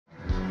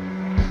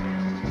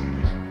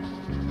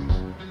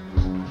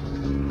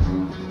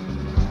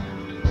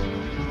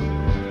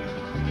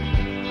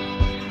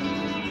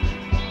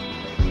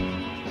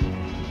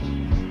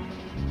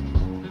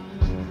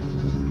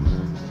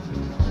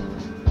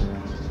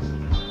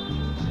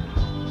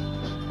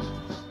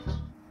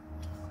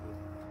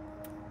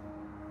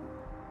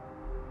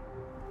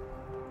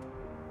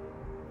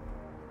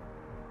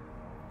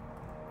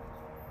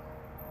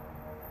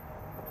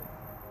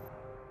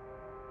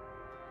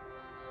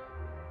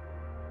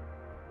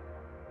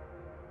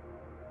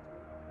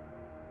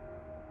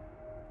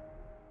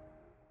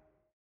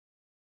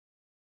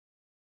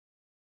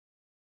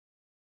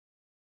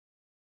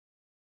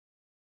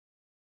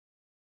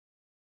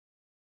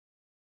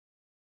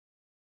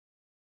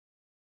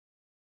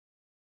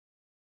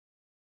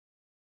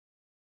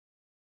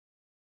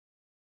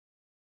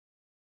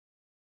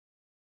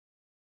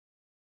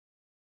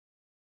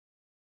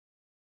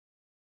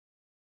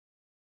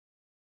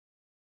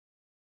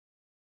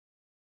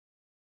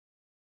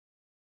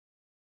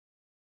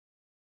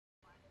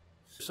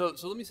So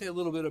let me say a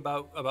little bit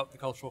about the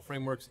cultural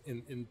frameworks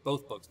in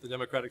both books, The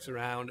Democratic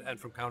Surround and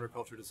From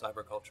Counterculture to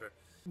Cyberculture.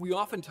 We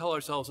often tell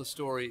ourselves a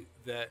story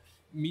that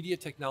media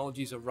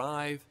technologies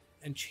arrive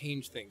and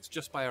change things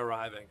just by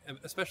arriving. And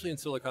especially in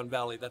Silicon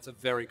Valley, that's a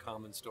very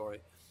common story.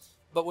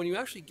 But when you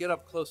actually get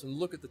up close and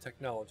look at the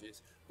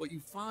technologies, what you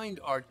find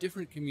are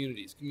different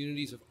communities,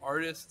 communities of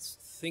artists,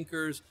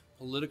 thinkers,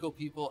 political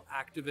people,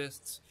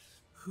 activists,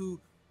 who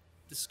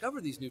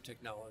discover these new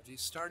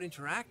technologies, start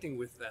interacting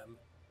with them,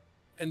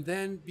 and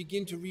then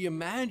begin to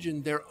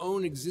reimagine their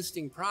own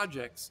existing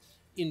projects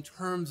in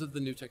terms of the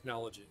new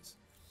technologies.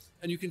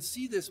 And you can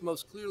see this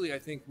most clearly, I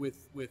think,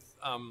 with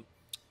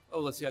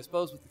I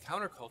suppose with the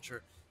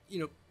counterculture.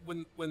 You know,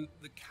 when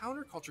the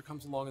counterculture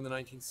comes along in the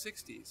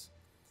 1960s,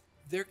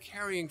 they're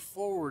carrying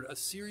forward a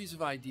series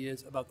of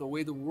ideas about the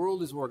way the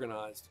world is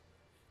organized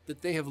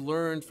that they have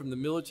learned from the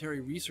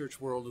military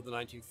research world of the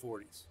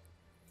 1940s.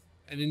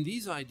 And in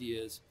these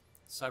ideas,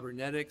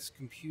 cybernetics,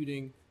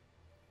 computing,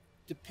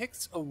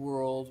 depicts a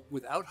world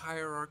without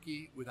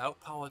hierarchy, without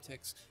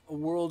politics, a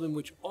world in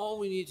which all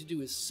we need to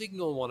do is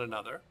signal one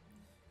another,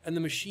 and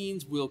the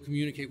machines will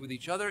communicate with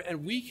each other,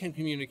 and we can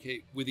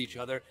communicate with each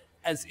other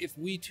as if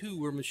we too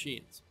were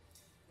machines.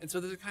 And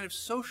so there's a kind of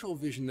social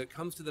vision that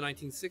comes to the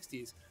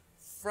 1960s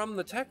from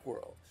the tech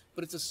world,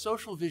 but it's a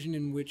social vision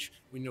in which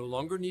we no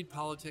longer need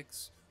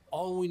politics.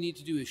 All we need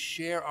to do is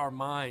share our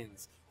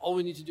minds. All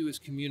we need to do is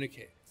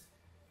communicate.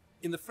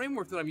 In the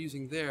framework that I'm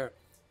using there,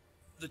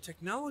 the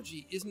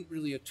technology isn't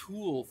really a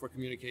tool for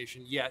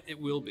communication yet. It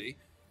will be.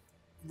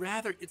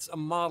 Rather, it's a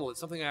model. It's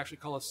something I actually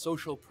call a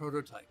social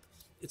prototype.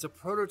 It's a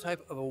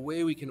prototype of a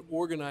way we can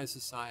organize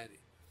society.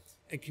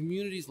 And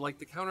communities like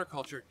the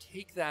counterculture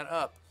take that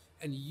up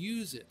and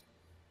use it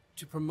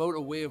to promote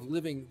a way of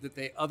living that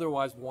they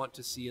otherwise want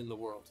to see in the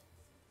world.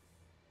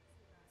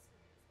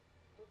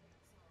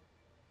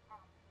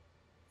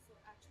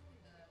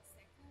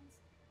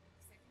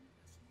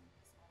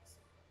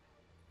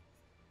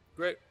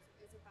 Great.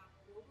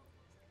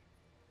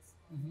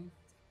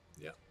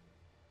 Yeah.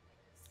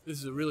 This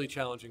is a really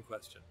challenging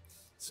question.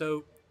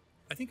 So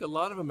I think a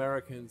lot of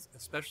Americans,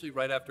 especially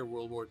right after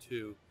World War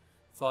II,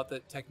 thought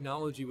that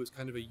technology was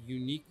kind of a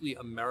uniquely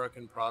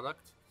American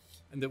product,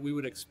 and that we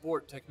would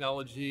export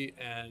technology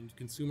and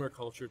consumer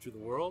culture to the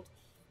world.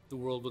 The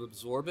world would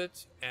absorb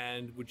it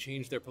and would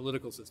change their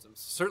political systems.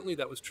 Certainly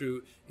that was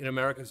true in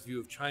America's view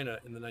of China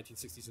in the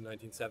 1960s and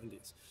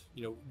 1970s.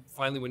 You know,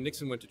 finally when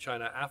Nixon went to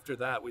China, after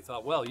that we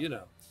thought, well, you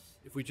know,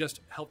 if we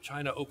just help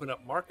China open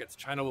up markets,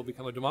 China will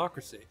become a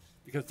democracy.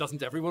 Because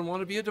doesn't everyone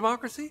want to be a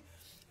democracy?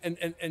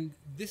 And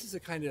this is a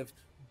kind of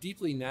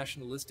deeply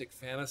nationalistic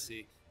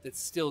fantasy that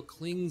still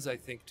clings, I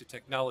think, to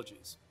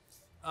technologies.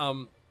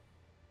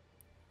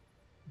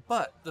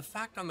 But the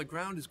fact on the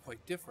ground is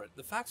quite different.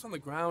 The facts on the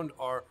ground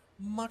are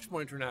much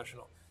more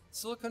international.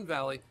 Silicon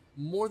Valley,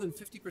 more than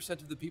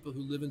 50% of the people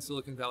who live in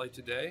Silicon Valley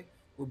today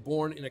were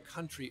born in a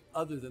country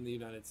other than the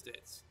United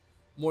States.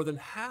 More than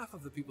half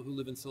of the people who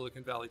live in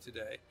Silicon Valley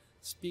today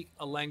speak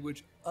a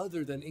language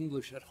other than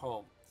English at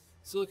home.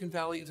 Silicon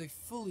Valley is a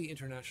fully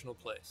international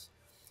place.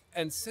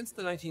 And since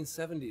the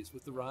 1970s,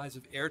 with the rise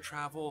of air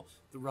travel,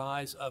 the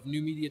rise of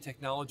new media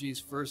technologies,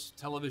 first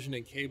television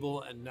and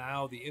cable, and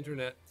now the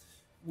internet,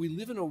 we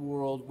live in a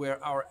world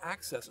where our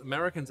access,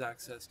 Americans'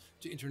 access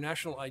to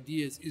international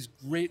ideas is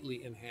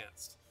greatly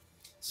enhanced.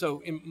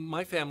 So in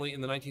my family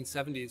in the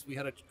 1970s, we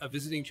had a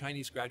visiting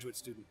Chinese graduate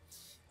student,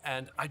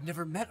 and I'd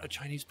never met a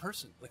Chinese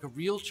person, like a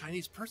real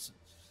Chinese person.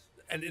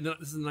 And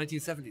this is in the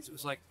 1970s. It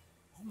was like,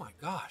 oh my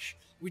gosh.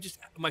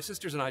 My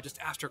sisters and I just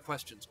asked her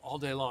questions all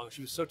day long.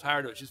 She was so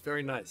tired of it. She's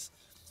very nice.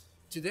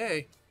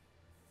 Today,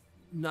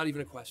 not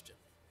even a question.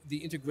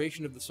 The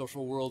integration of the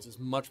social worlds is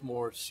much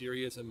more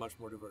serious and much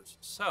more diverse.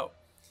 So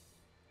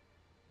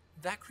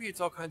that creates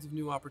all kinds of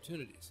new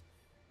opportunities.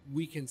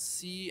 We can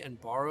see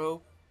and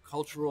borrow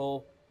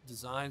cultural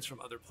designs from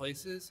other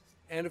places,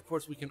 and of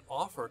course we can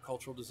offer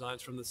cultural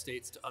designs from the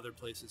States to other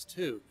places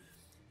too.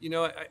 You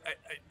know,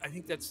 I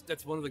think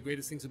that's one of the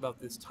greatest things about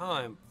this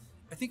time.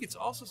 I think it's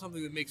also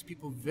something that makes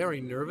people very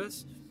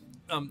nervous.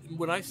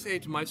 When I say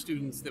to my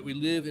students that we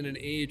live in an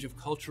age of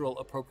cultural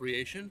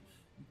appropriation,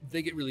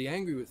 they get really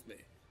angry with me.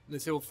 And they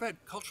say, well, Fred,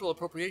 cultural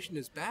appropriation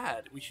is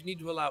bad. We should need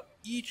to allow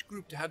each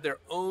group to have their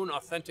own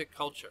authentic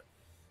culture.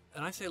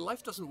 And I say,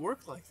 life doesn't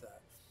work like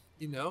that.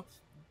 You know,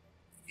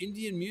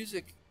 Indian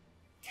music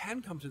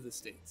can come to the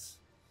States.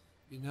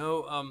 You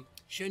know,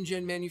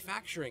 Shenzhen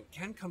manufacturing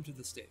can come to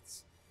the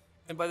States.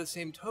 And by the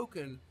same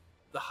token,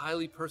 the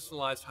highly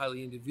personalized,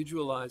 highly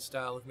individualized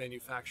style of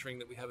manufacturing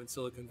that we have in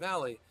Silicon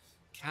Valley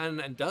can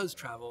and does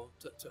travel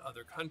to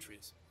other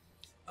countries.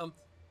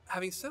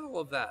 Having said all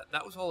of that,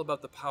 that was all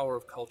about the power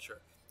of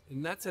culture.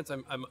 In that sense,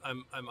 I'm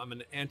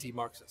an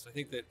anti-Marxist. I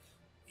think that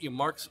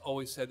Marx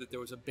always said that there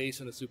was a base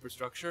and a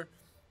superstructure.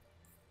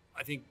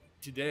 I think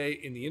today,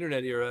 in the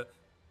internet era,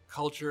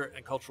 culture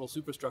and cultural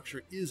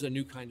superstructure is a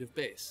new kind of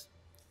base.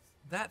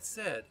 That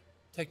said,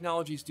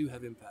 technologies do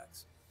have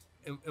impacts.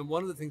 And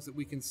one of the things that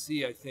we can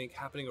see, I think,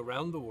 happening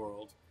around the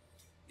world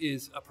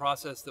is a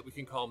process that we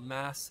can call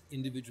mass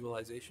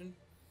individualization.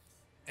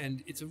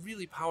 And it's a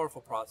really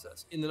powerful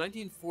process. In the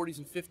 1940s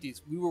and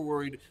 50s, we were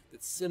worried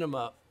that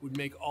cinema would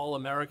make all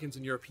Americans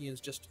and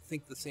Europeans just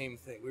think the same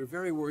thing. We were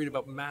very worried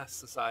about mass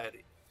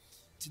society.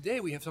 Today,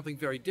 we have something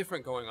very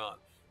different going on.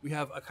 We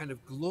have a kind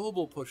of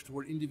global push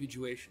toward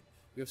individuation.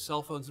 We have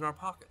cell phones in our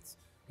pockets.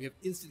 We have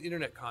instant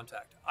internet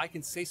contact. I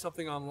can say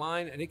something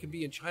online and it can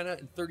be in China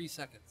in 30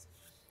 seconds.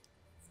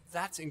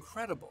 That's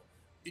incredible.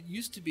 It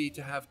used to be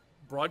to have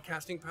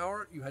broadcasting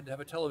power, you had to have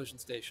a television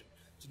station.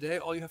 Today,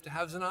 all you have to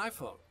have is an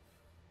iPhone.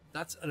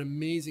 That's an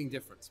amazing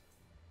difference.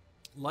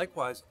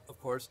 Likewise, of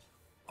course,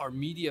 our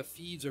media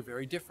feeds are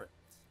very different.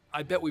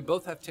 I bet we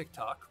both have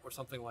TikTok or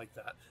something like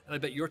that, and I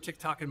bet your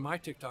TikTok and my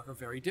TikTok are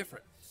very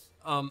different.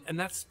 And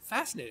that's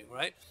fascinating,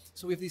 right?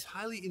 So we have these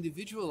highly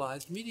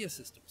individualized media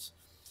systems.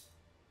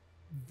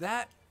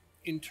 That,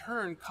 in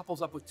turn,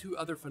 couples up with two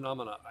other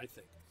phenomena, I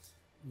think.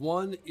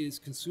 One is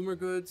consumer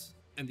goods,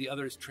 and the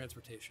other is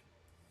transportation.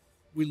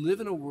 We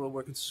live in a world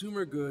where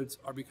consumer goods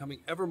are becoming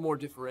ever more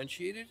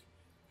differentiated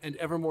and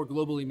ever more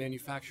globally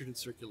manufactured and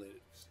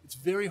circulated. It's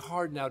very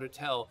hard now to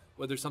tell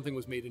whether something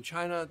was made in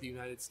China, the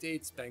United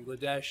States,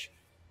 Bangladesh,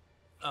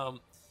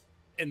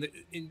 and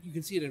you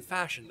can see it in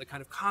fashion, the kind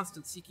of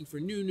constant seeking for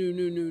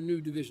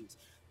new divisions.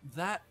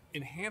 That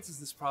enhances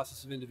this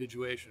process of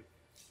individuation.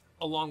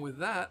 Along with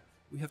that,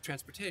 we have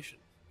transportation.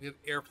 We have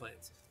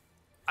airplanes.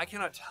 I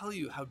cannot tell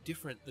you how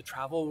different the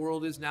travel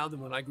world is now than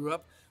when I grew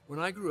up. When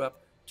I grew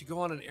up, to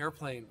go on an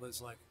airplane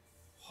was like,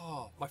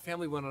 oh, my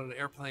family went on an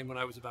airplane when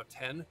I was about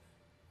 10.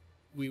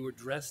 We were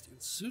dressed in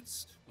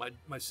suits.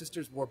 My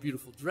sisters wore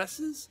beautiful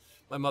dresses.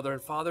 My mother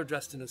and father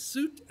dressed in a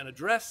suit and a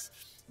dress.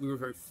 We were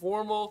very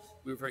formal.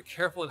 We were very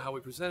careful in how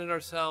we presented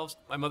ourselves.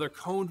 My mother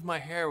combed my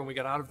hair when we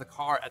got out of the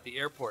car at the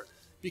airport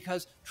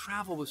because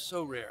travel was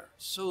so rare,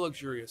 so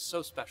luxurious,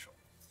 so special.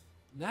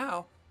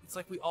 Now, it's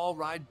like we all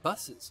ride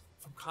buses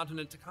from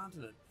continent to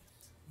continent.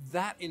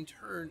 That, in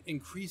turn,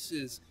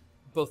 increases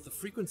both the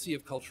frequency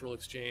of cultural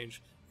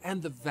exchange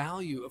and the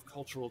value of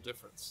cultural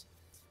difference.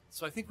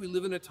 So I think we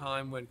live in a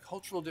time when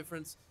cultural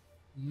difference,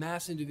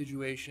 mass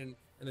individuation,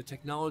 and the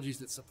technologies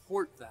that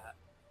support that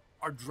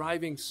are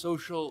driving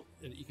social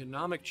and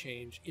economic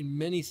change in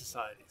many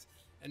societies.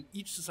 And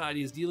each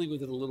society is dealing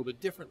with it a little bit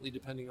differently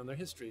depending on their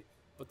history,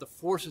 but the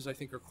forces, I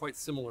think, are quite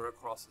similar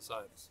across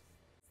societies.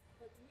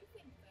 But do you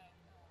think that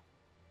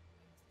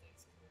in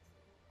today's culture,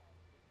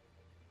 after this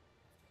identity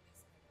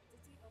of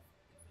different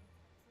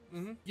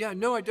cultures? Yeah,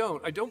 no, I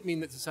don't. I don't mean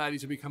that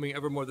societies are becoming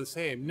ever more the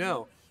same.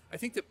 No. I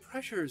think that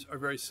pressures are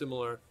very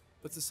similar,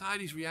 but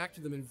societies react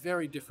to them in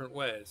very different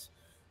ways.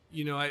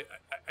 You know, I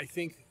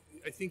think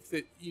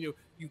that, you know,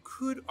 you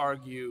could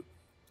argue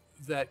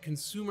that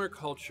consumer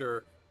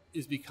culture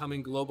is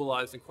becoming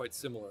globalized and quite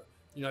similar.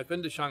 You know, I've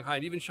been to Shanghai,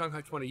 and even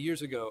Shanghai 20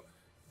 years ago,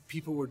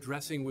 people were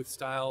dressing with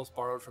styles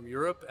borrowed from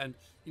Europe. And,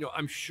 you know,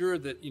 I'm sure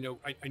that, you know,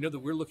 I know that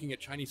we're looking at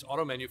Chinese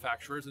auto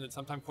manufacturers, and that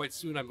sometime quite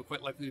soon I'm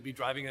quite likely to be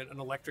driving an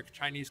electric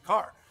Chinese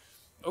car.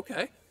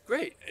 Okay,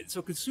 great.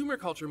 So consumer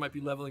culture might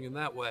be leveling in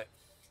that way.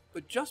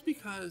 But just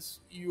because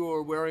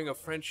you're wearing a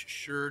French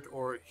shirt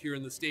or here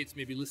in the States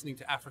maybe listening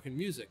to African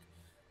music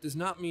does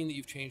not mean that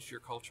you've changed your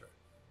culture.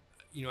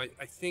 You know,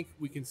 I think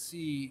we can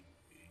see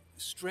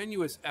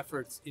strenuous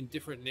efforts in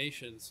different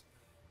nations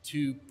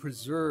to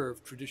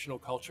preserve traditional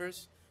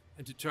cultures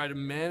and to try to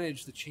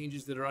manage the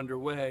changes that are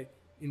underway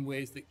in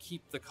ways that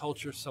keep the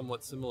culture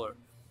somewhat similar.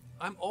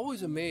 I'm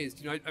always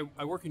amazed, you know,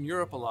 I work in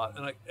Europe a lot,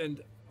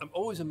 and I'm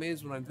always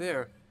amazed when I'm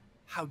there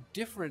how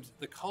different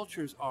the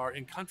cultures are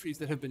in countries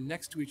that have been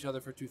next to each other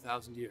for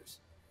 2,000 years.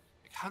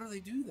 Like, how do they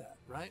do that,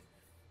 right?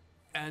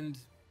 And,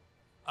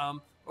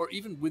 or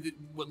even with it,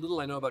 what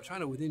little I know about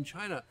China, within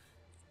China,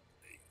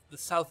 the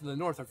South and the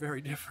North are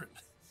very different.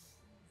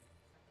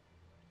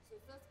 So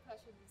this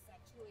question is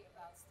actually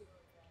about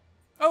Stewart Brand.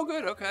 Oh,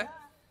 good, okay.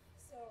 Yeah.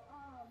 So,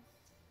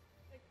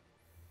 like,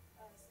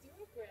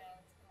 Stewart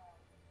Brand,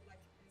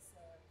 like, is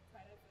a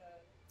kind of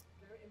a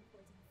very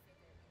important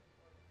figure in the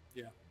world.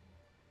 Yeah.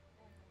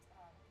 And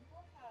people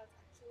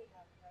actually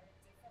have very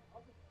different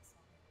opinions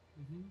on him.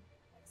 Mm-hmm.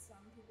 Like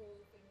some people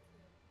think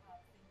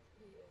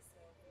he is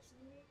a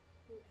visionary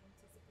who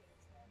anticipated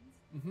trends,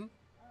 Mm-hmm.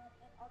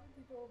 and other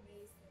people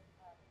may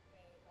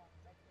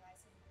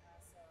recognize him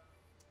as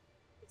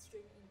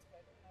extreme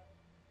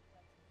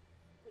like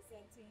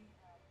presenting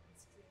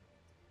extreme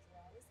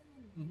individualism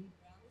and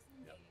realism.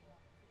 Yep.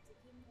 They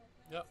critique him like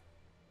that. Yep.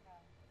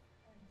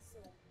 And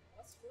so,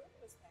 what's your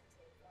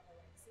perspective on the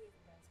legacy of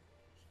Brand's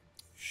creations?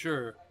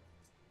 Sure.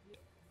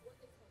 What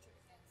the culture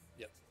is.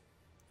 Yes.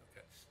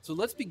 Okay. So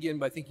let's begin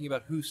by thinking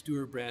about who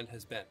Stewart Brand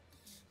has been.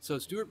 So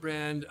Stewart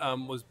Brand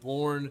was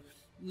born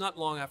not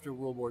long after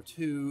World War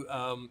II,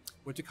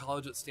 went to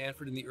college at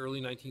Stanford in the early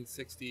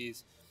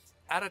 1960s,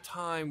 at a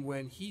time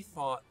when he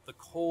thought the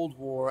Cold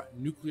War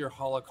nuclear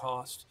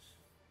holocaust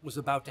was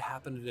about to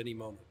happen at any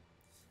moment.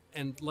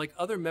 And like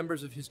other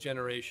members of his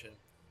generation,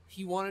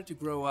 he wanted to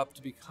grow up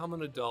to become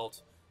an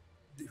adult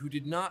who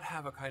did not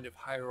have a kind of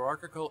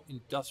hierarchical,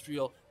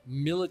 industrial,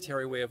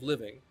 military way of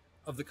living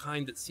of the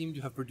kind that seemed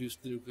to have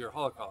produced the nuclear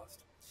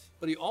holocaust.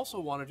 but he also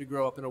wanted to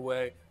grow up in a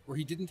way where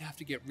he didn't have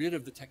to get rid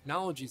of the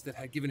technologies that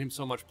had given him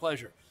so much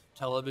pleasure.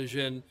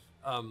 Television,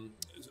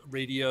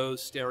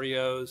 radios,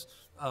 stereos,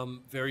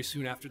 very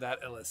soon after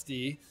that,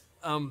 LSD.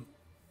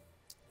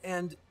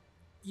 And,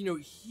 you know,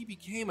 he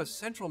became a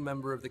central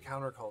member of the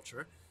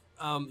counterculture.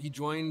 He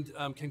joined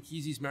Ken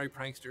Kesey's Merry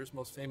Pranksters,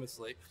 most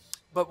famously.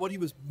 But what he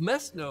was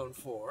best known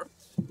for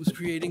was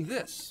creating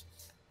this,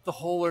 the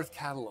Whole Earth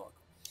Catalog.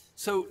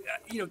 So,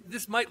 you know,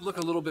 this might look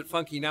a little bit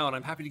funky now, and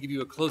I'm happy to give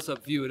you a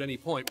close-up view at any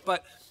point.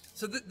 But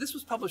so this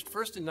was published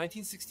first in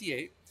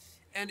 1968,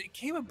 and it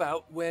came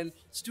about when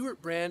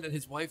Stuart Brand and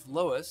his wife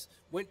Lois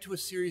went to a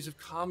series of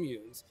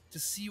communes to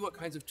see what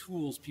kinds of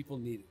tools people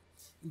needed.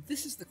 And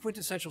this is the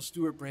quintessential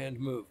Stuart Brand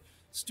move.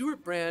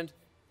 Stuart Brand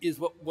is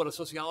what a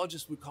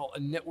sociologist would call a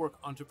network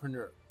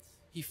entrepreneur.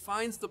 He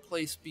finds the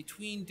place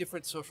between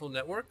different social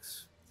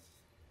networks,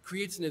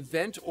 creates an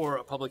event or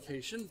a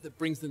publication that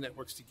brings the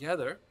networks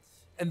together,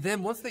 and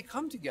then once they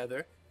come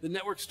together, the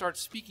network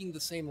starts speaking the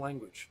same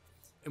language.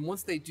 And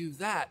once they do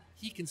that,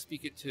 he can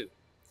speak it too.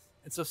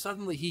 And so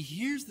suddenly he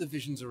hears the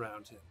visions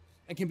around him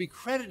and can be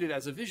credited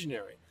as a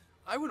visionary.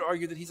 I would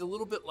argue that he's a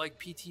little bit like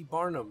P.T.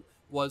 Barnum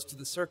was to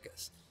the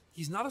circus.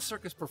 He's not a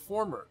circus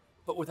performer,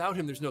 but without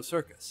him, there's no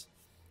circus.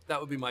 That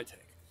would be my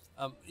take.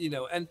 You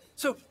know, and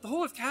so the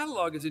Whole Earth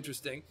Catalog is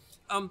interesting.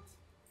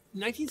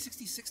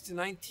 1966 to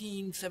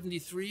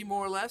 1973,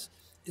 more or less,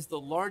 is the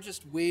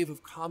largest wave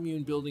of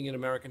commune building in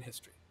American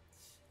history.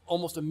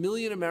 Almost 1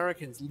 million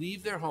Americans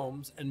leave their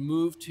homes and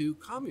move to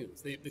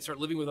communes. They start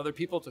living with other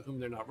people to whom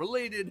they're not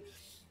related.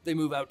 They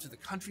move out to the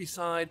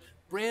countryside.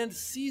 Brand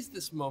sees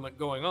this moment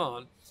going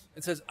on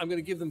and says, I'm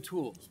going to give them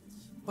tools.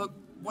 But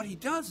what he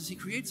does is he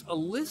creates a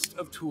list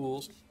of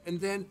tools and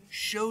then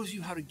shows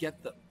you how to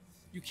get them.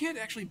 You can't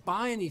actually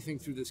buy anything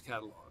through this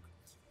catalog.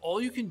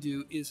 All you can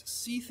do is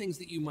see things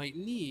that you might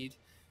need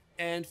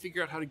and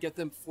figure out how to get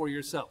them for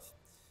yourself.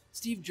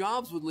 Steve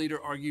Jobs would later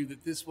argue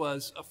that this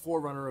was a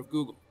forerunner of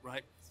Google,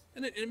 right?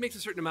 And it makes a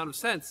certain amount of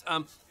sense.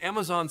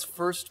 Amazon's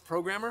first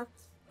programmer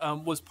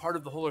was part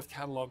of the Whole Earth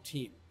Catalog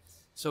team.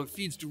 So it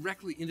feeds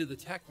directly into the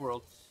tech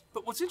world.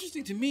 But what's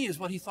interesting to me is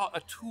what he thought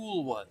a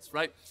tool was,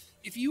 right?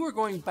 If you were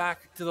going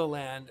back to the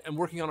land and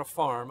working on a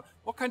farm,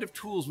 what kind of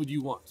tools would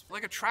you want?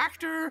 Like a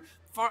tractor,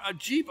 a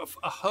Jeep,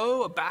 a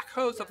hoe, a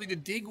backhoe, something to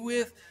dig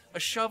with, a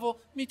shovel?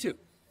 Me too.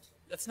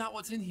 That's not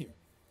what's in here.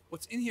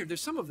 What's in here,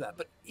 there's some of that,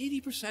 but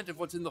 80% of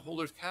what's in the Whole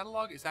Earth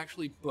Catalog is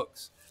actually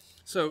books.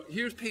 So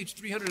here's page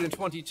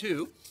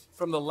 322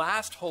 from the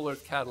last Whole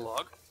Earth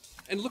Catalog,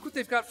 and look what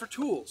they've got for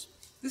tools.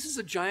 This is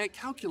a giant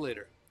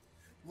calculator.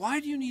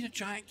 Why do you need a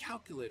giant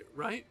calculator,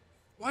 right?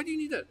 Why do you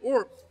need that?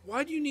 Or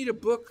why do you need a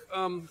book,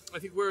 I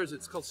think, where is it?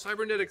 It's called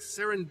Cybernetic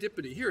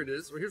Serendipity. Here it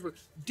is, or here's what,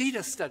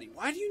 data study.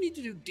 Why do you need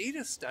to do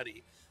data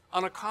study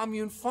on a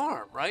commune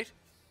farm, right?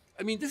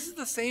 I mean, this is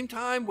the same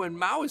time when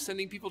Mao is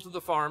sending people to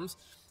the farms.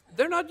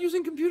 They're not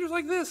using computers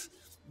like this.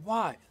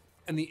 Why?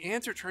 And the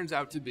answer turns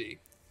out to be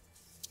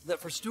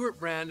that for Stuart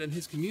Brand and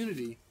his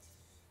community,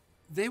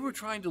 they were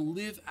trying to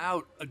live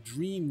out a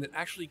dream that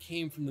actually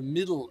came from the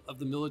middle of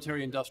the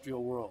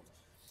military-industrial world.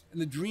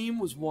 And the dream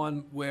was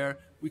one where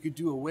we could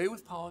do away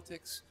with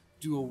politics,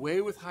 do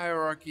away with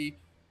hierarchy,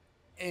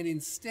 and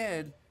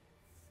instead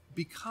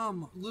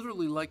become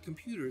literally like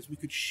computers. We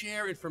could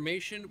share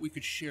information, we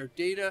could share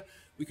data,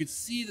 we could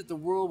see that the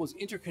world was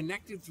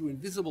interconnected through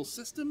invisible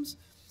systems,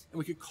 and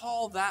we could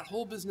call that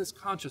whole business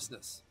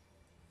consciousness.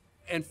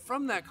 And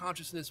from that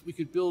consciousness, we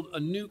could build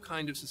a new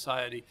kind of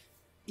society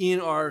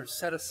in our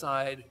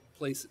set-aside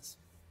places.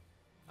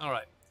 All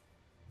right.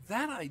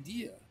 That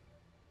idea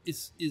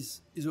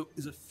is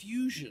a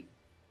fusion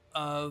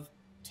of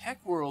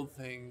tech world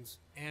things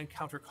and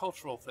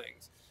countercultural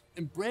things.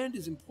 And Brand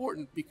is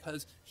important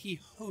because he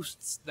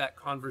hosts that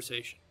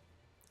conversation.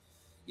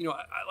 You know,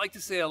 I like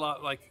to say a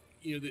lot, like,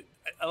 you know,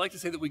 I like to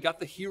say that we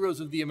got the heroes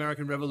of the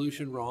American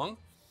Revolution wrong.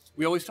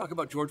 We always talk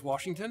about George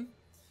Washington.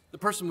 The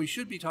person we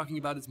should be talking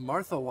about is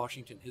Martha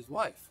Washington, his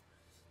wife,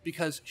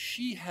 because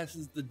she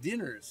has the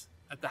dinners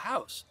at the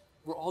house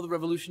where all the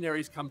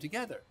revolutionaries come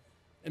together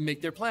and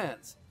make their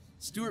plans.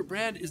 Stuart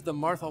Brand is the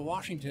Martha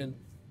Washington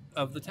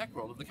of the tech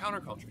world, of the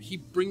counterculture. He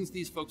brings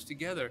these folks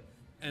together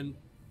and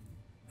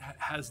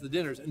has the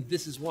dinners, and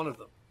this is one of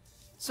them.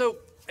 So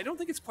I don't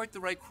think it's quite the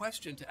right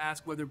question to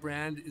ask whether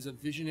Brand is a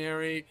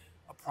visionary,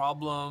 a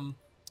problem.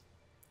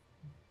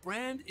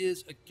 Brand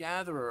is a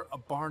gatherer, a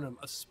Barnum,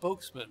 a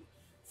spokesman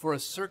for a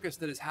circus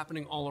that is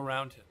happening all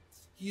around him.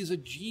 He is a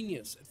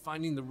genius at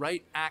finding the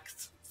right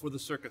acts for the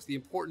circus, the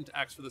important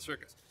acts for the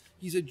circus.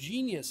 He's a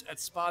genius at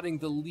spotting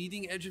the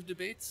leading edge of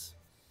debates.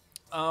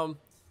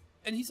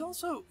 And he's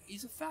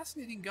a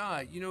fascinating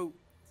guy. You know,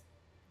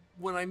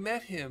 when I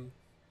met him,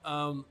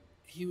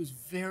 he was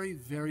very,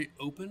 very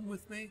open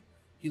with me.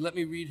 He let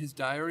me read his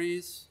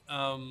diaries,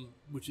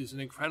 which is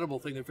an incredible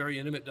thing. They're very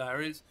intimate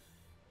diaries.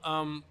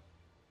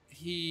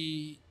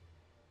 He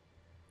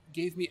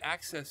gave me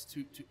access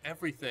to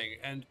everything.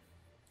 And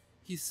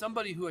he's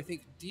somebody who I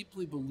think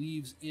deeply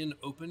believes in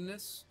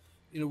openness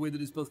in a way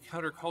that is both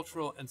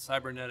countercultural and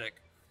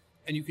cybernetic.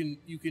 And you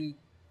can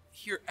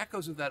hear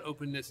echoes of that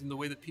openness in the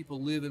way that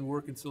people live and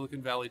work in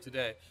Silicon Valley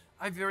today.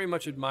 I very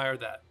much admire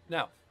that.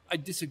 Now, I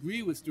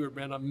disagree with Stewart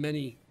Brand on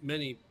many,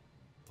 many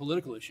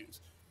political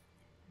issues.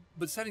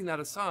 But setting that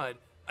aside,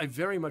 I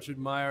very much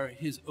admire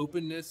his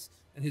openness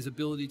and his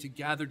ability to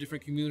gather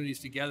different communities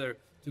together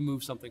to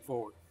move something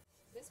forward.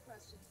 This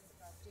question is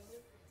about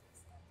gender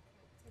critics and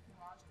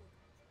technological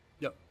culture.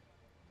 Yep.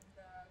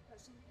 The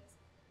question is,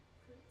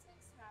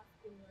 critics have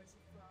emerged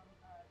from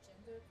a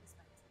gender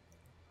perspective,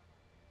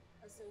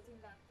 asserting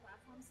that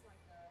platforms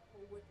like the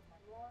Forward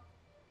Network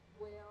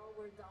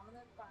were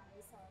dominated by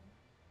some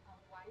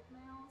white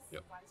males,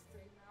 Yep. white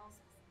straight males,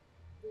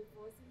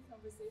 reinforcing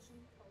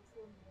conversation,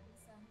 cultural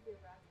norms, and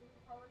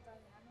hierarchical power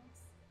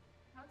dynamics.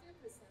 How do you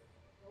perceive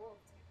the role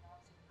of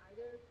technology,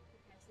 either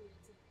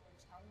perpetuating or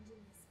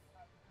challenging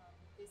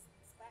these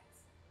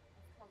aspects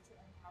of culture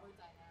and power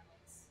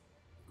dynamics?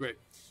 Great.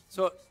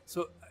 So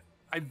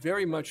I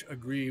very much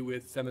agree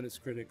with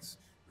feminist critics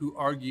who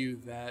argue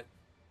that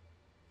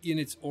in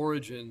its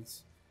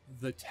origins,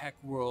 the tech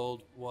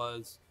world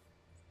was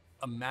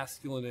a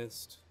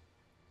masculinist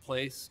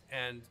place,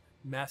 and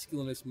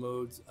masculinist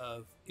modes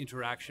of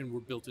interaction were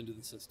built into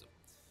the system.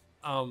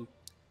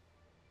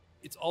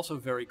 It's also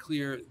very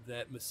clear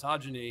that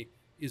misogyny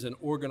is an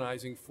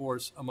organizing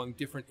force among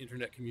different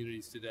internet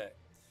communities today.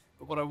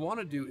 But what I want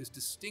to do is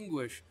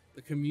distinguish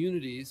the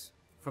communities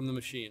from the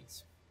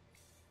machines.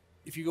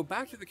 If you go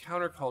back to the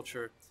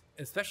counterculture,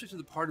 especially to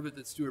the part of it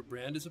that Stewart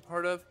Brand is a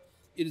part of,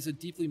 it is a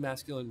deeply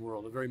masculine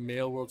world, a very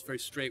male world, a very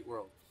straight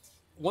world.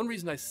 One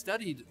reason I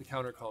studied the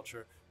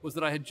counterculture was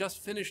that I had just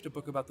finished a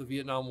book about the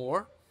Vietnam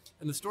War,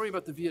 and the story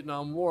about the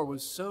Vietnam War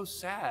was so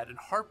sad and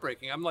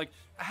heartbreaking. I'm like,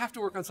 I have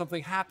to work on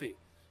something happy.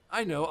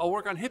 I know, I'll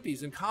work on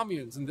hippies and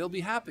communes and they'll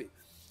be happy.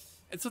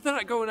 And so then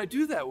I go and I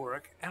do that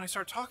work, and I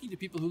start talking to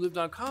people who lived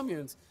on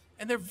communes,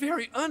 and they're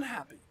very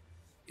unhappy.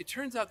 It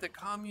turns out that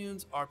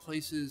communes are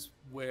places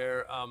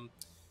where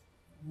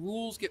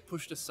rules get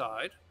pushed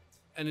aside,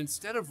 and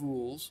instead of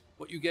rules,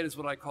 what you get is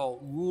what I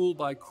call rule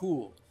by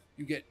cool.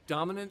 You get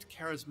dominant,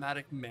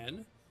 charismatic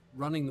men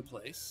running the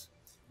place,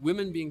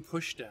 women being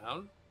pushed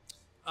down,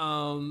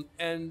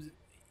 and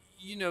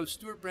you know,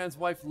 Stewart Brand's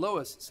wife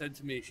Lois said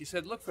to me, she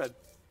said, look, Fred,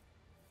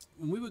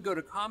 when we would go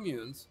to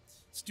communes,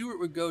 Stewart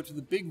would go to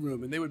the big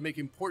room and they would make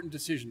important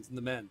decisions in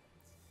the men.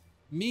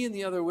 Me and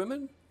the other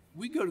women,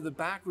 we'd go to the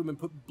back room and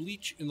put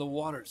bleach in the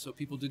water so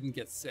people didn't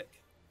get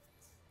sick.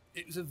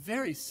 It was a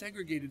very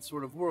segregated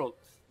sort of world.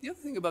 The other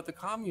thing about the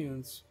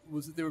communes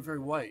was that they were very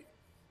white.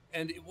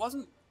 And it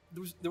wasn't,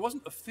 there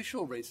wasn't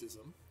official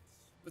racism,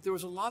 but there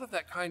was a lot of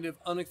that kind of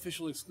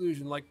unofficial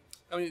exclusion. Like,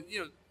 I mean, you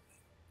know,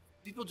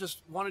 people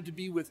just wanted to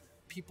be with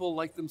people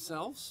like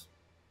themselves.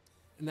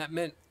 And that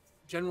meant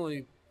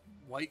generally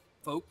white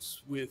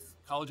folks with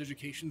college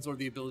educations or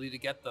the ability to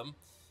get them.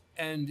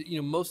 And,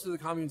 you know, most of the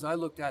communes I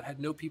looked at had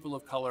no people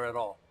of color at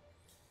all.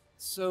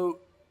 So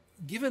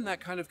given that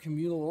kind of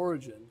communal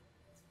origin,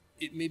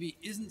 it maybe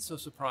isn't so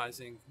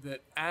surprising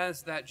that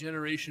as that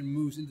generation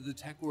moves into the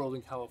tech world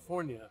in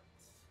California,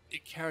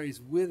 it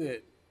carries with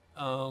it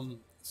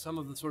some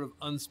of the sort of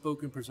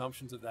unspoken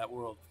presumptions of that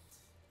world.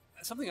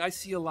 Something I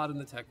see a lot in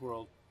the tech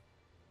world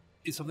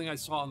is something I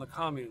saw in the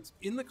communes.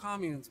 In the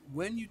communes,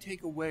 when you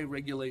take away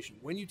regulation,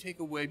 when you take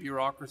away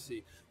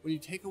bureaucracy, when you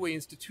take away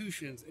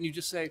institutions, and you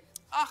just say,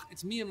 ah,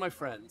 it's me and my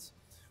friends,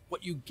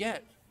 what you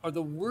get are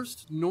the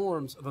worst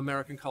norms of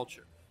American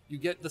culture. You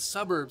get the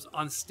suburbs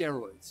on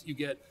steroids. You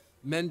get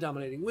men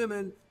dominating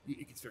women.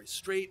 It's very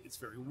straight, it's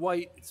very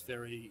white, it's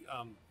very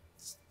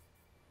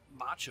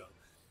macho.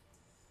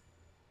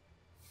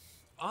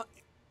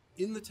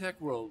 In the tech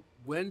world,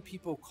 when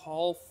people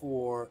call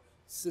for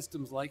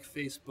systems like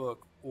Facebook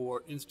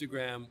or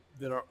Instagram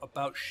that are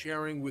about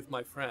sharing with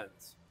my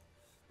friends,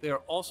 they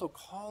are also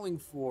calling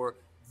for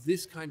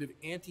this kind of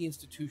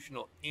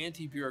anti-institutional,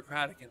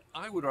 anti-bureaucratic, and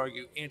I would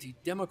argue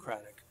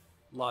anti-democratic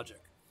logic.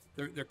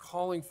 They're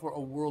calling for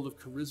a world of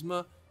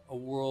charisma, a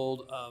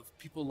world of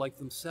people like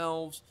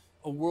themselves,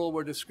 a world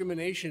where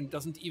discrimination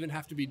doesn't even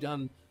have to be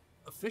done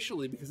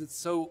officially because it's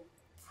so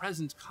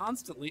present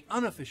constantly,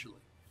 unofficially.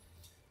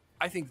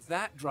 I think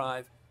that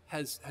drive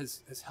has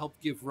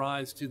helped give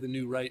rise to the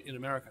new right in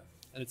America,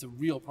 and it's a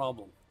real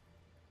problem.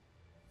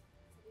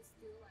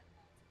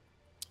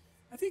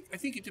 I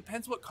think it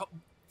depends what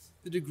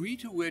the degree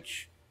to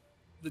which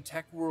the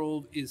tech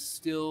world is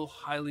still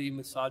highly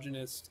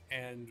misogynist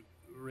and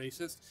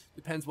racist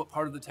depends what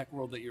part of the tech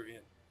world that you're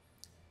in.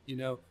 You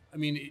know, I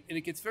mean, and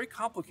it gets very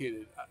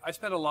complicated. I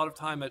spent a lot of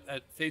time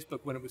at Facebook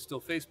when it was still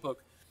Facebook.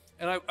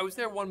 And I was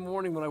there one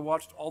morning when I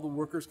watched all the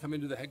workers come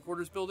into the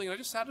headquarters building. And I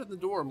just sat at the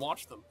door and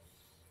watched them.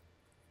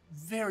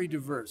 Very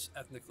diverse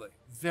ethnically,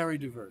 very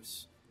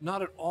diverse.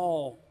 Not at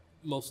all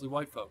mostly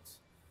white folks,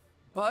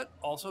 but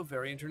also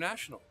very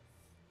international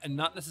and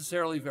not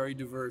necessarily very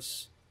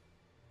diverse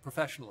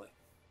professionally.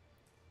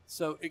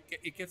 So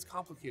it gets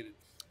complicated.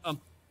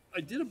 I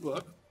did a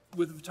book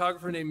with a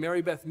photographer named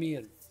Mary Beth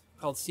Meehan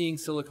called Seeing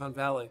Silicon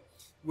Valley,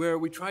 where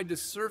we tried to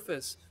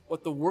surface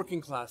what the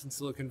working class in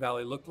Silicon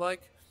Valley looked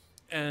like.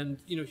 And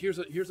you know, here's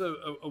a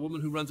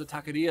woman who runs a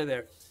taqueria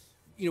there.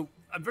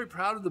 I'm very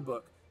proud of the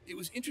book. It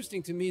was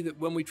interesting to me that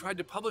when we tried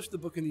to publish the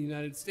book in the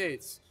United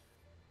States,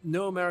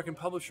 no American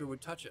publisher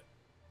would touch it.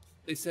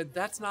 They said,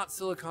 that's not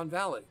Silicon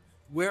Valley.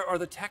 Where are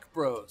the tech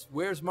bros?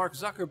 Where's Mark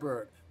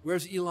Zuckerberg?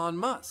 Where's Elon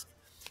Musk?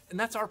 And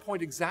that's our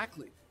point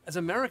exactly. As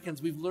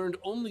Americans, we've learned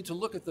only to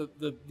look at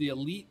the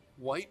elite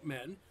white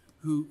men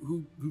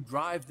who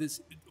drive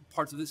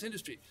parts of this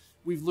industry.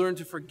 We've learned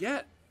to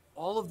forget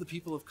all of the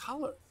people of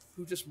color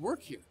who just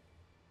work here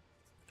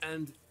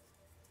and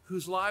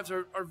whose lives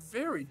are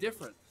very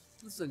different.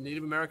 This is a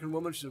Native American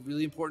woman. She's a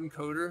really important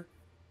coder,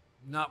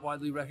 not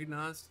widely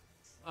recognized.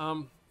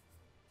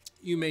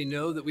 You may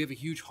know that we have a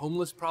huge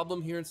homeless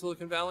problem here in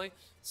Silicon Valley.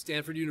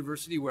 Stanford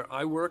University, where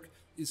I work,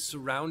 is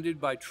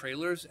surrounded by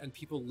trailers and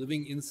people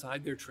living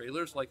inside their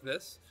trailers like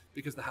this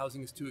because the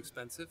housing is too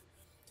expensive.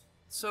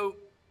 So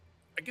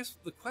I guess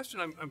the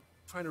question I'm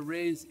trying to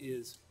raise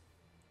is,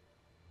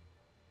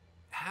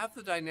 have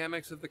the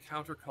dynamics of the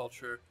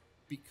counterculture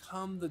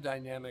become the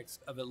dynamics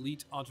of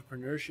elite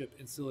entrepreneurship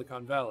in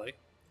Silicon Valley?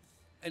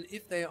 And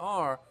if they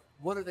are,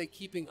 what are they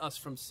keeping us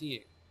from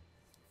seeing?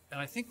 And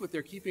I think what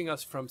they're keeping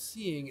us from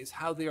seeing is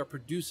how they are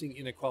producing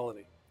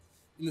inequality.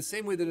 In the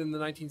same way that in the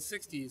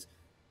 1960s,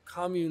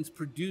 communes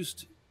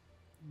produced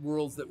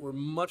worlds that were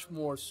much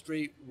more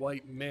straight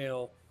white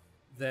male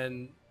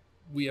than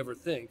we ever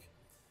think,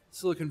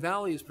 Silicon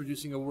Valley is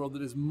producing a world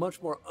that is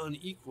much more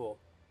unequal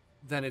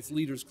than its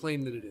leaders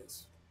claim that it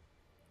is.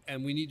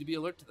 And we need to be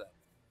alert to that.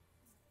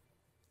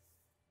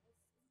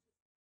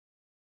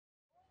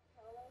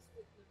 Parallels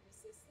with the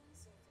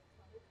resistance of the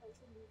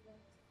counterculture movement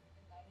in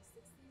the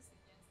 1960s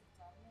against the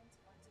dominant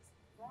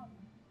artistic form.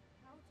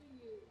 How do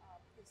you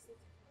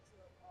perceive the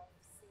culture of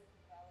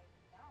Silicon Valley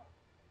now?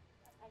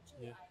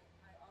 Actually, Yeah.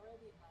 I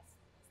already asked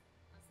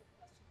a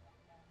question about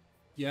that.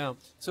 Yeah.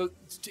 So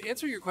to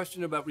answer your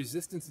question about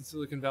resistance in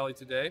Silicon Valley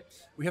today,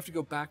 we have to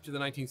go back to the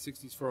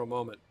 1960s for a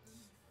moment.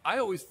 I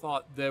always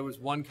thought there was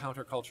one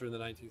counterculture in the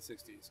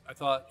 1960s. I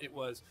thought it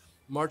was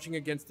marching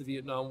against the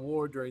Vietnam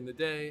War during the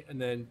day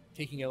and then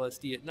taking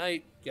LSD at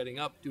night, getting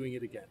up, doing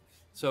it again.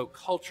 So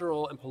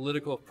cultural and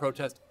political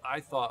protest, I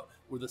thought,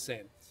 were the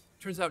same.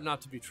 Turns out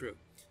not to be true.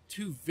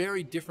 Two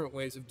very different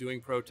ways of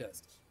doing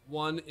protest.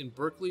 One in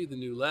Berkeley, the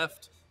New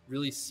Left,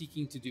 really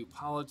seeking to do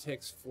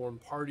politics, form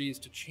parties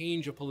to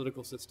change a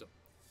political system.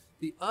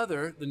 The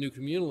other, the New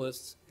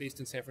Communalists, based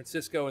in San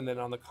Francisco and then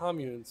on the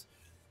communes,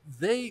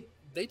 they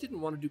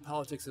didn't want to do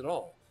politics at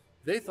all.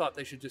 They thought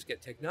they should just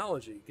get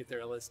technology, get their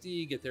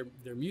LSD, get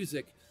their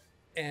music,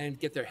 and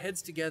get their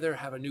heads together,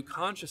 have a new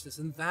consciousness,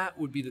 and that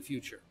would be the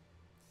future.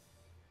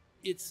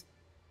 It's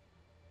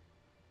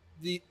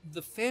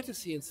the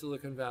fantasy in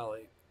Silicon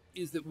Valley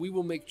is that we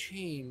will make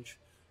change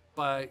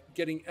by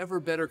getting ever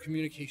better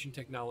communication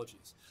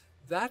technologies.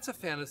 That's a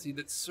fantasy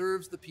that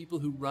serves the people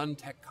who run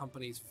tech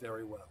companies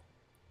very well.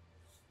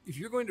 If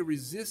you're going to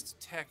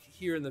resist tech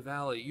here in the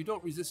Valley, you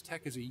don't resist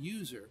tech as a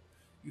user.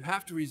 You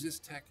have to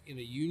resist tech in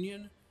a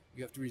union.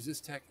 You have to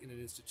resist tech in an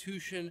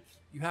institution.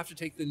 You have to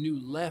take the new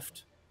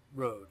left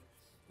road.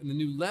 And the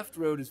new left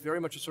road is very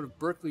much a sort of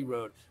Berkeley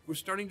road. We're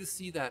starting to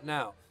see that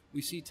now.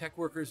 We see tech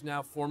workers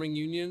now forming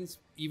unions.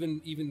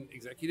 Even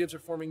executives are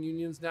forming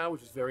unions now,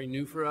 which is very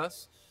new for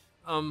us.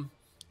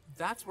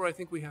 That's where I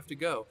think we have to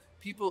go.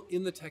 People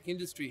in the tech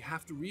industry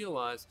have to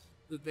realize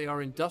that they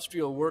are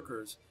industrial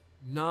workers,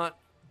 not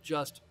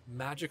just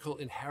magical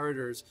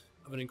inheritors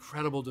of an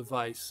incredible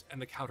device and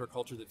the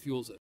counterculture that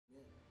fuels it.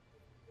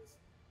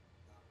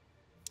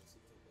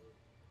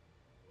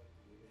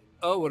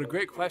 Oh, what a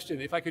great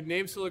question. If I could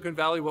name Silicon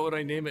Valley, what would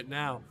I name it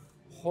now?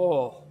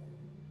 Oh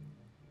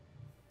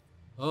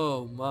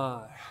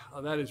my.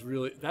 Oh, that is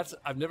really,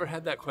 I've never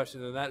had that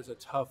question, and that is a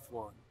tough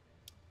one.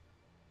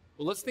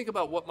 Well, let's think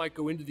about what might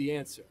go into the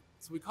answer.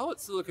 So we call it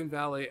Silicon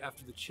Valley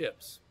after the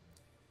chips.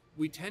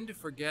 We tend to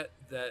forget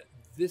that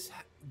this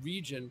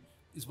region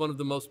is one of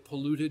the most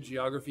polluted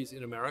geographies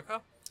in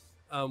America.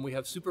 We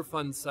have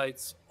Superfund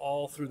sites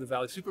all through the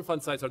valley.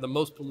 Superfund sites are the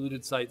most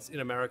polluted sites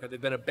in America.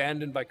 They've been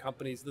abandoned by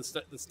companies.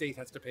 The state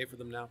has to pay for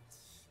them now.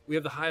 We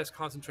have the highest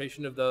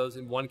concentration of those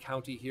in one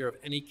county here of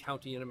any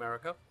county in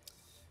America.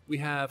 We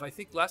have, I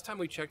think last time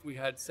we checked, we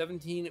had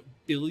 17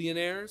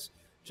 billionaires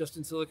just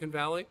in Silicon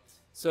Valley.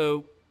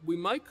 So we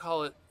might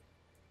call it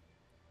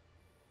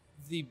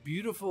the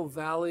beautiful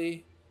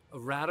valley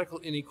of radical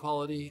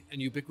inequality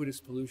and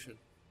ubiquitous pollution.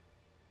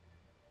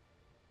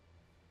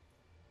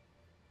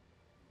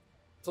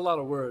 It's a lot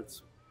of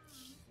words.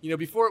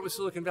 Before it was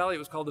Silicon Valley, it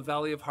was called the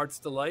Valley of Heart's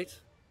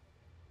Delight.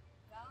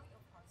 Valley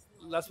of Heart's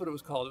Delight. That's what it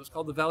was called. It was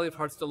called the Valley of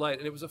Heart's Delight,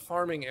 and it was a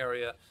farming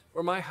area.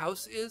 Where my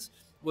house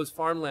was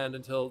farmland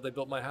until they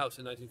built my house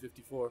in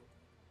 1954.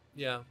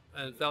 Yeah,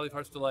 and Valley of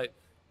Heart's Delight.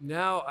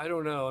 Now, I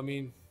don't know. I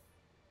mean,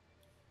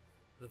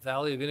 the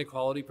Valley of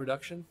Inequality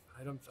Production?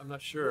 I'm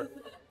not sure. The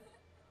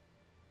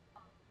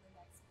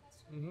next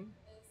question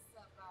is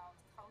about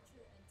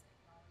culture and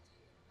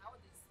technology.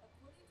 Nowadays,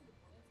 according to the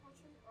modern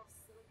culture of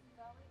Silicon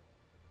Valley,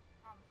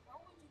 how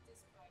would you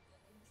describe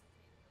the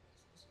intricate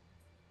relationship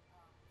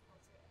between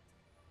culture and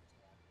technology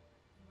that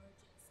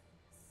emerges in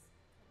this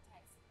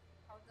context?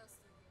 How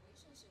does the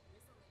relationship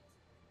with the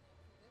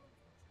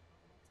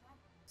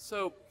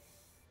So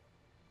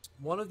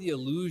one of the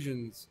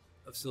illusions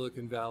of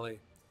Silicon Valley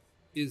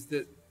is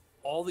that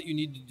all that you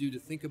need to do to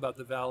think about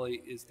the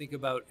Valley is think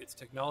about its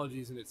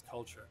technologies and its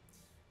culture.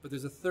 But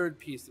there's a third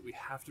piece that we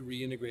have to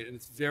reintegrate, and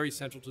it's very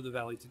central to the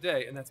Valley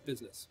today, and that's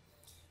business.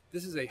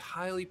 This is a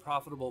highly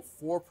profitable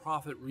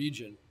for-profit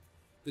region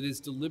that is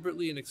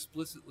deliberately and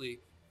explicitly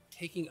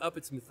taking up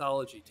its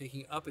mythology,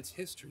 taking up its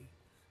history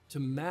to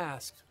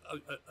mask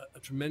a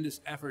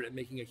tremendous effort at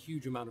making a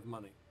huge amount of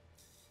money.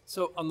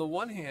 So on the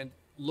one hand,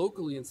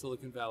 locally in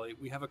Silicon Valley,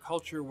 we have a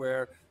culture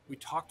where we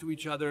talk to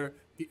each other.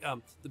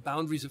 The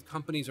boundaries of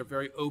companies are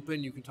very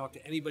open. You can talk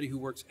to anybody who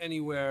works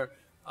anywhere.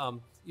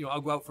 I'll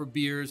go out for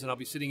beers and I'll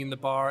be sitting in the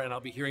bar and I'll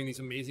be hearing these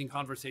amazing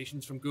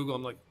conversations from Google.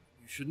 I'm like,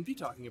 you shouldn't be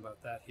talking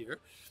about that here.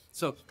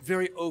 So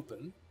very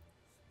open,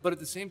 but at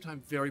the same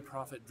time, very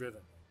profit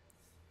driven.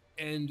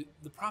 And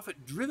the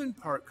profit driven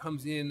part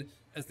comes in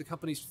as the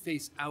companies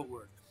face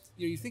outward.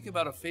 You think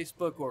about a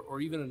Facebook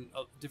or even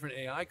different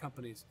AI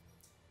companies,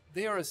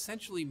 they are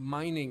essentially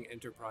mining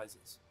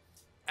enterprises.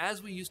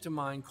 As we used to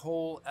mine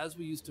coal, as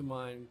we used to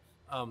mine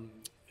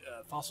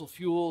fossil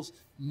fuels,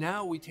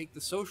 now we take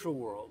the social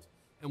world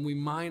and we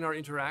mine our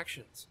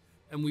interactions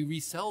and we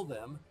resell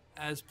them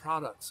as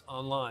products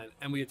online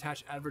and we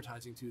attach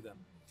advertising to them.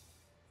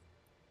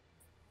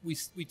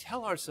 We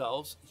tell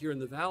ourselves here in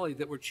the Valley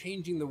that we're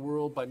changing the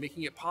world by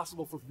making it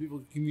possible for people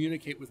to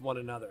communicate with one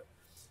another.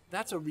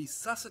 That's a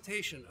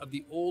resuscitation of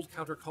the old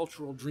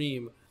countercultural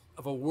dream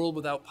of a world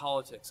without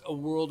politics, a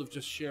world of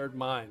just shared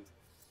mind.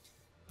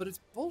 But it's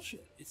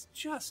bullshit. It's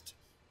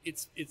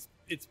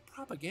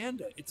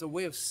propaganda. It's a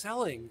way of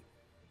selling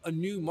a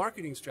new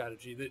marketing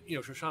strategy that,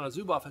 Shoshana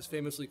Zuboff has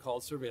famously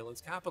called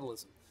surveillance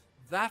capitalism.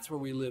 That's where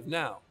we live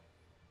now.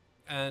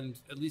 And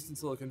at least in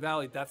Silicon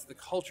Valley, that's the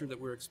culture that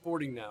we're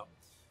exporting now.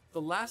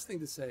 The last thing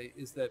to say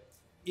is that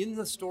in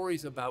the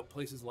stories about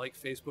places like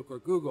Facebook or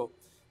Google,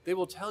 they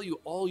will tell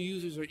you all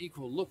users are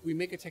equal. Look, we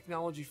make a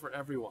technology for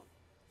everyone.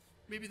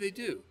 Maybe they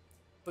do,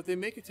 but they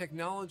make a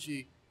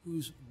technology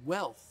whose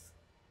wealth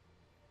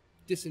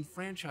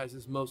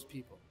disenfranchises most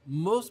people.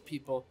 Most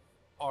people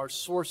are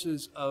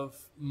sources of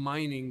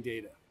mining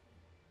data.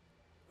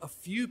 A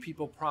few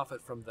people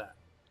profit from that.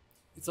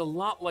 It's a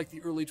lot like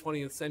the early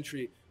 20th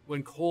century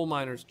when coal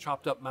miners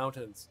chopped up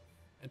mountains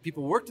and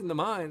people worked in the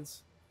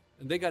mines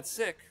and they got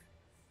sick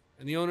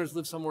and the owners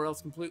lived somewhere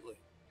else completely.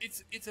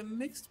 It's a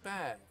mixed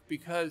bag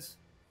because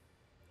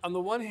on the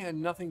one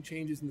hand, nothing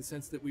changes in the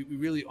sense that we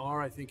really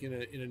are, I think, in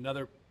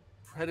another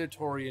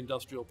predatory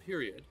industrial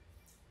period.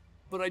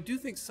 But I do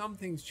think some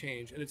things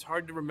change, and it's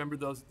hard to remember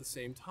those at the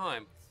same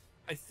time.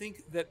 I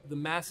think that the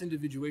mass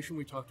individuation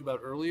we talked about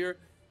earlier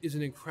is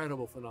an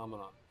incredible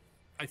phenomenon.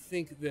 I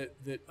think that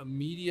a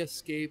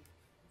mediascape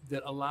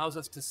that allows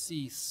us to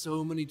see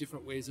so many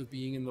different ways of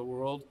being in the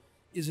world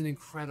is an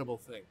incredible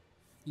thing.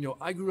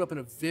 I grew up in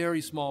a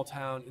very small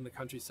town in the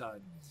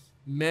countryside.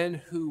 Men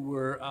who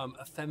were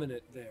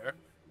effeminate there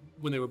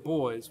when they were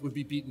boys would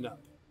be beaten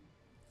up.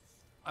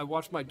 I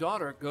watched my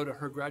daughter go to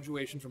her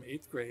graduation from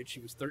 8th grade. She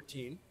was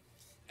 13.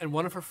 And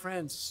one of her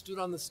friends stood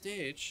on the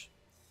stage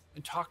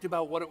and talked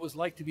about what it was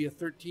like to be a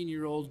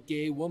 13-year-old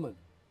gay woman.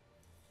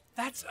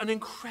 That's an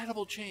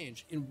incredible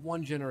change in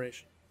one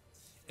generation.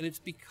 And it's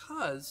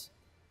because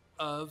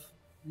of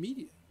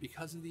media,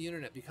 because of the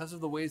internet, because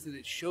of the ways that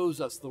it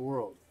shows us the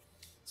world.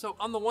 So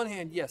on the one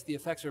hand, yes, the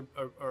effects are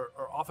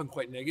often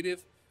quite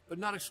negative, but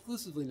not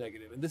exclusively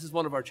negative. And this is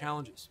one of our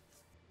challenges.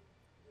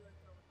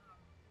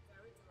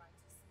 Very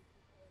delighted to see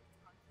people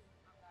talking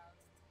about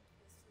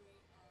history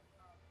and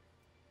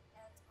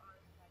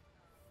art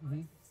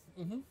Mm-hmm.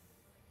 Mm-hmm.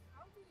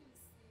 How do you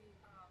see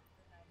the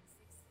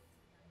 1960s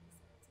and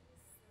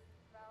 1970s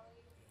Silicon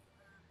Valley?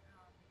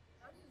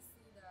 How do you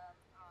see the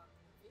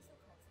visual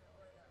culture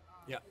or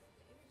Yeah.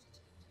 the image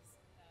changes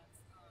that?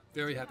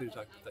 Very happy to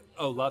talk about that.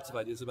 Oh, lots of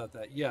ideas about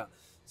that. Yeah.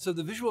 So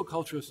the visual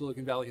culture of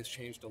Silicon Valley has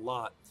changed a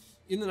lot.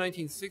 In the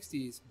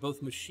 1960s,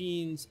 both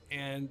machines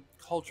and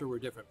culture were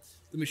different.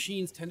 The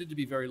machines tended to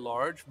be very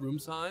large,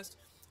 room-sized,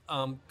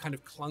 kind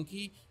of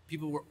clunky.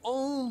 People were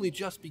only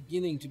just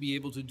beginning to be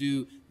able to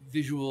do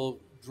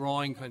visual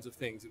drawing kinds of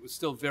things. It was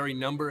still very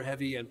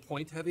number-heavy and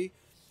point-heavy.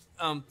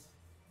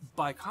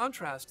 By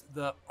contrast,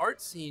 the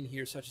art scene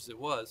here, such as it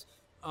was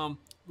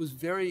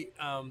very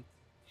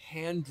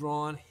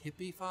hand-drawn,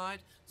 hippified.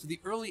 So the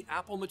early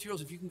Apple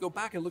materials, if you can go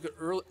back and look at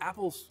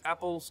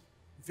Apple's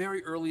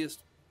very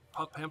earliest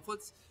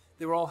pamphlets,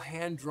 they were all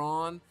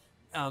hand-drawn.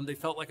 They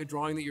felt like a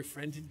drawing that your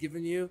friend had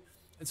given you.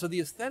 And so the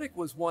aesthetic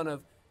was one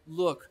of,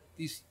 look,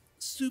 these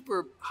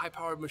super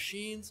high-powered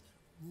machines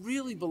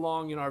really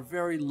belong in our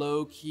very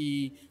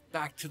low-key,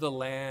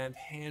 back-to-the-land,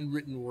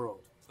 handwritten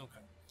world. Okay,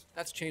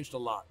 that's changed a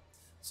lot.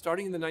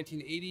 Starting in the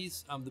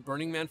 1980s, the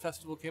Burning Man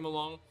Festival came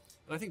along,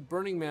 and I think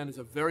Burning Man is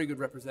a very good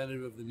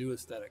representative of the new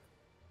aesthetic.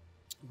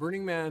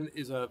 Burning Man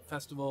is a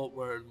festival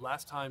where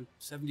last time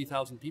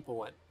 70,000 people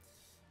went.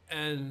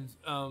 And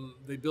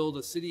they build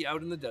a city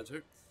out in the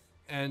desert,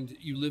 and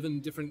you live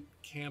in different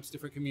camps,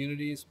 different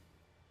communities,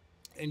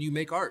 and you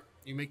make art.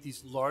 You make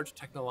these large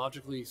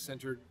technologically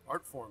centered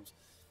art forms.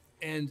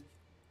 And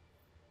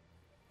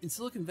in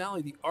Silicon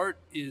Valley, the art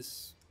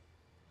is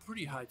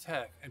pretty high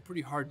tech and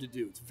pretty hard to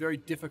do. It's very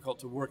difficult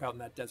to work out in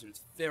that desert.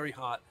 It's very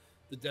hot.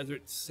 The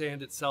desert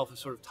sand itself is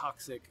sort of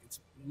toxic. It's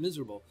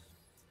miserable,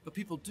 but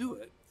people do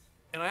it.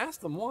 And I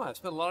asked them why. I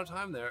spent a lot of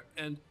time there,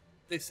 and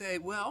they say,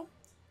 well,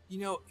 you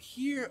know,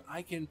 here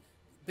I can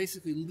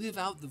basically live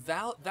out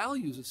the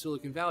values of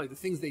Silicon Valley, the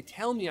things they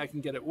tell me I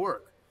can get at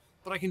work,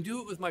 but I can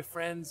do it with my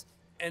friends,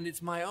 and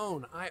it's my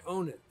own. I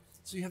own it.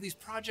 So you have these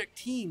project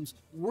teams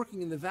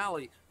working in the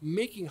Valley,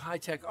 making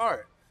high-tech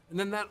art. And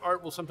then that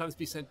art will sometimes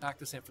be sent back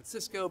to San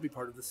Francisco, be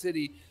part of the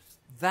city.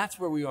 That's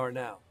where we are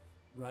now,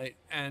 right?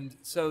 And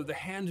so the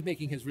hand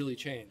making has really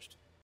changed.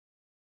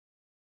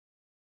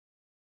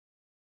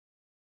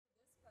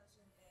 This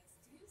question is,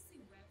 do you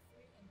see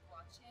Web3 and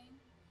blockchain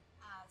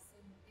as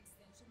an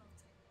extension of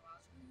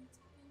technological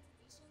utopian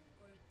tradition,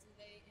 or do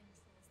they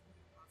introduce new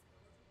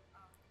possibilities?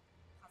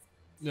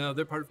 No,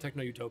 they're part of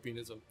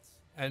techno-utopianism.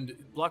 And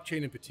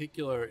blockchain in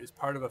particular is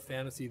part of a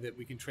fantasy that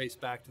we can trace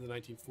back to the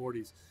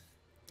 1940s.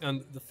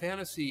 And the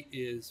fantasy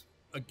is,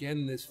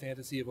 again, this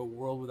fantasy of a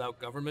world without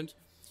government,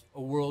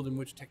 a world in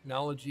which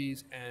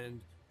technologies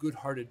and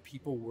good-hearted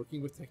people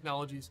working with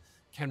technologies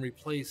can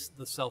replace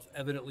the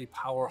self-evidently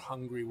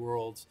power-hungry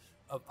worlds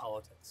of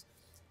politics.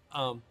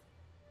 I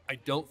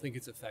don't think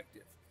it's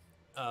effective.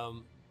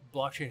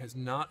 Blockchain has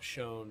not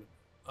shown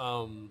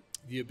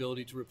the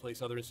ability to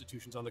replace other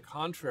institutions. On the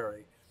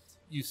contrary,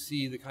 you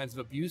see the kinds of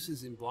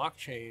abuses in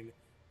blockchain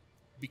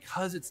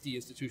because it's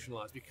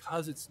deinstitutionalized,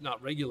 because it's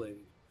not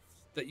regulated,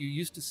 that you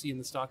used to see in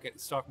the stock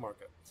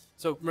market.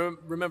 So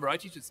remember, I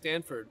teach at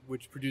Stanford,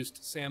 which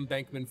produced Sam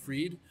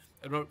Bankman-Fried.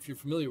 I don't know if you're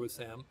familiar with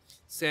Sam.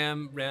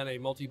 Sam ran a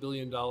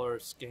multi-billion-dollar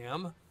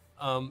scam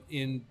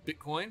in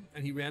Bitcoin,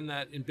 and he ran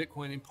that in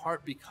Bitcoin in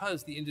part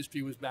because the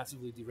industry was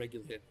massively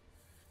deregulated.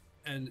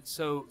 And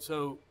so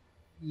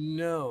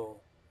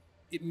no,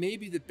 it may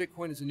be that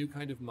Bitcoin is a new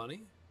kind of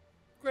money.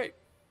 Great.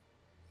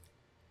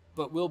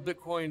 But will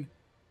Bitcoin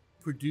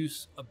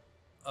produce a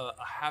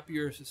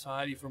happier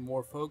society for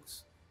more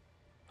folks?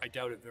 I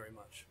doubt it very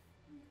much.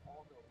 We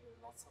all know there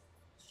are lots of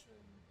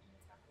questions in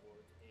tech world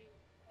today,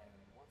 and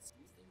what do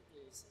you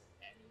think is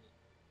any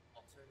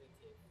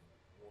alternative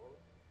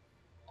world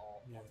or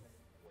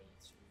alternative way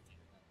to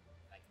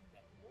like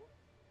that world?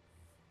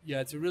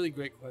 Yeah, it's a really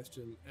great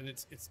question, and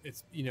it's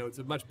you know, it's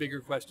a much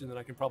bigger question than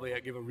I can probably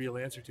give a real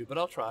answer to, but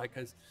I'll try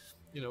because,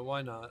 you know,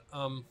 why not?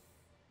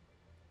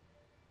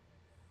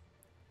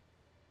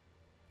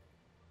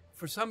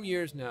 For some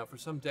years now, for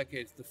some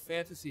decades, the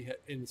fantasy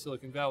in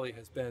Silicon Valley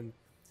has been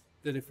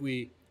that if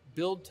we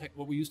build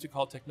what we used to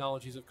call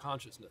technologies of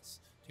consciousness,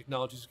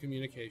 technologies of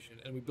communication,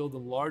 and we build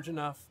them large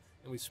enough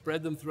and we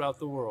spread them throughout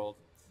the world,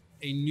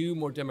 a new,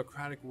 more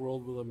democratic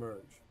world will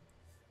emerge.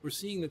 We're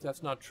seeing that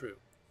that's not true.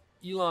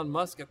 Elon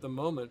Musk at the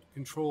moment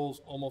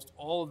controls almost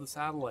all of the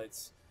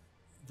satellites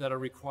that are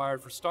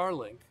required for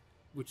Starlink,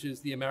 which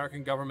is the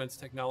American government's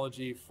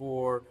technology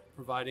for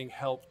providing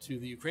help to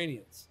the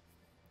Ukrainians.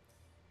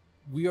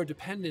 We are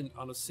dependent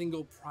on a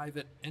single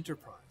private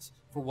enterprise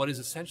for what is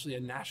essentially a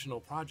national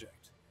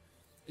project.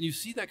 And you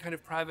see that kind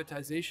of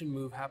privatization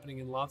move happening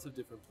in lots of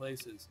different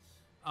places.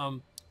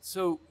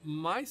 So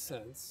my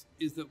sense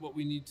is that what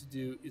we need to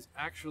do is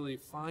actually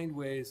find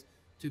ways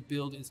to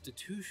build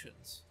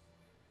institutions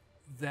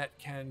that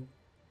can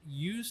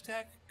use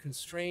tech,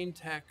 constrain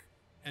tech,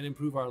 and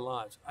improve our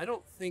lives. I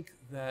don't think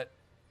that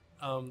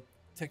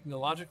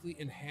technologically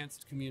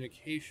enhanced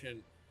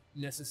communication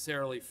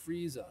necessarily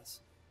frees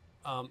us.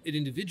 It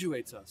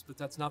individuates us, but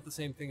that's not the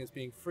same thing as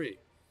being free.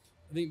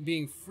 I think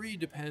being free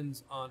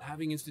depends on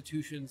having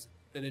institutions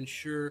that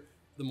ensure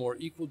the more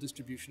equal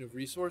distribution of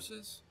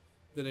resources,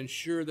 that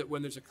ensure that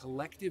when there's a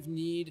collective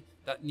need,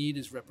 that need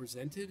is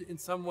represented in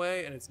some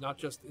way, and it's not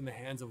just in the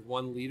hands of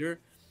one leader.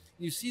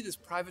 You see this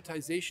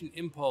privatization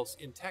impulse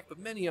in tech, but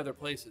many other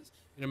places.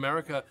 In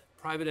America,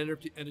 private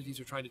entities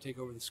are trying to take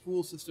over the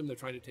school system, they're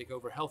trying to take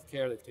over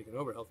healthcare, they've taken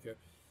over healthcare.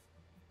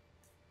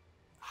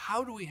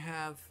 How do we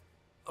have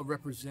a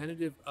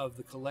representative of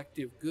the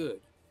collective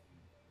good?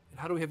 And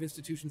how do we have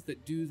institutions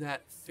that do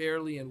that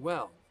fairly and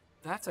well?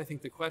 That's, I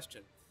think, the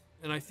question.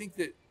 And I think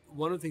that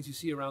one of the things you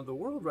see around the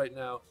world right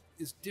now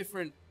is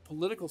different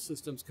political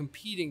systems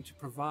competing to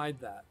provide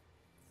that.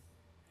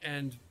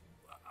 And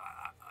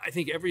I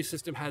think every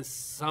system has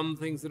some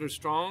things that are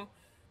strong.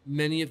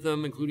 Many of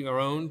them, including our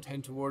own,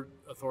 tend toward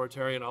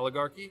authoritarian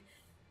oligarchy.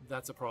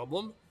 That's a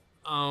problem.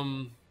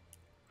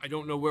 I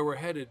don't know where we're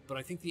headed, but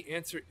I think the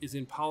answer is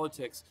in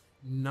politics,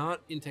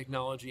 not in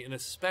technology, and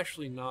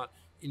especially not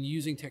in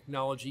using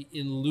technology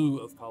in lieu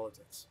of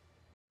politics.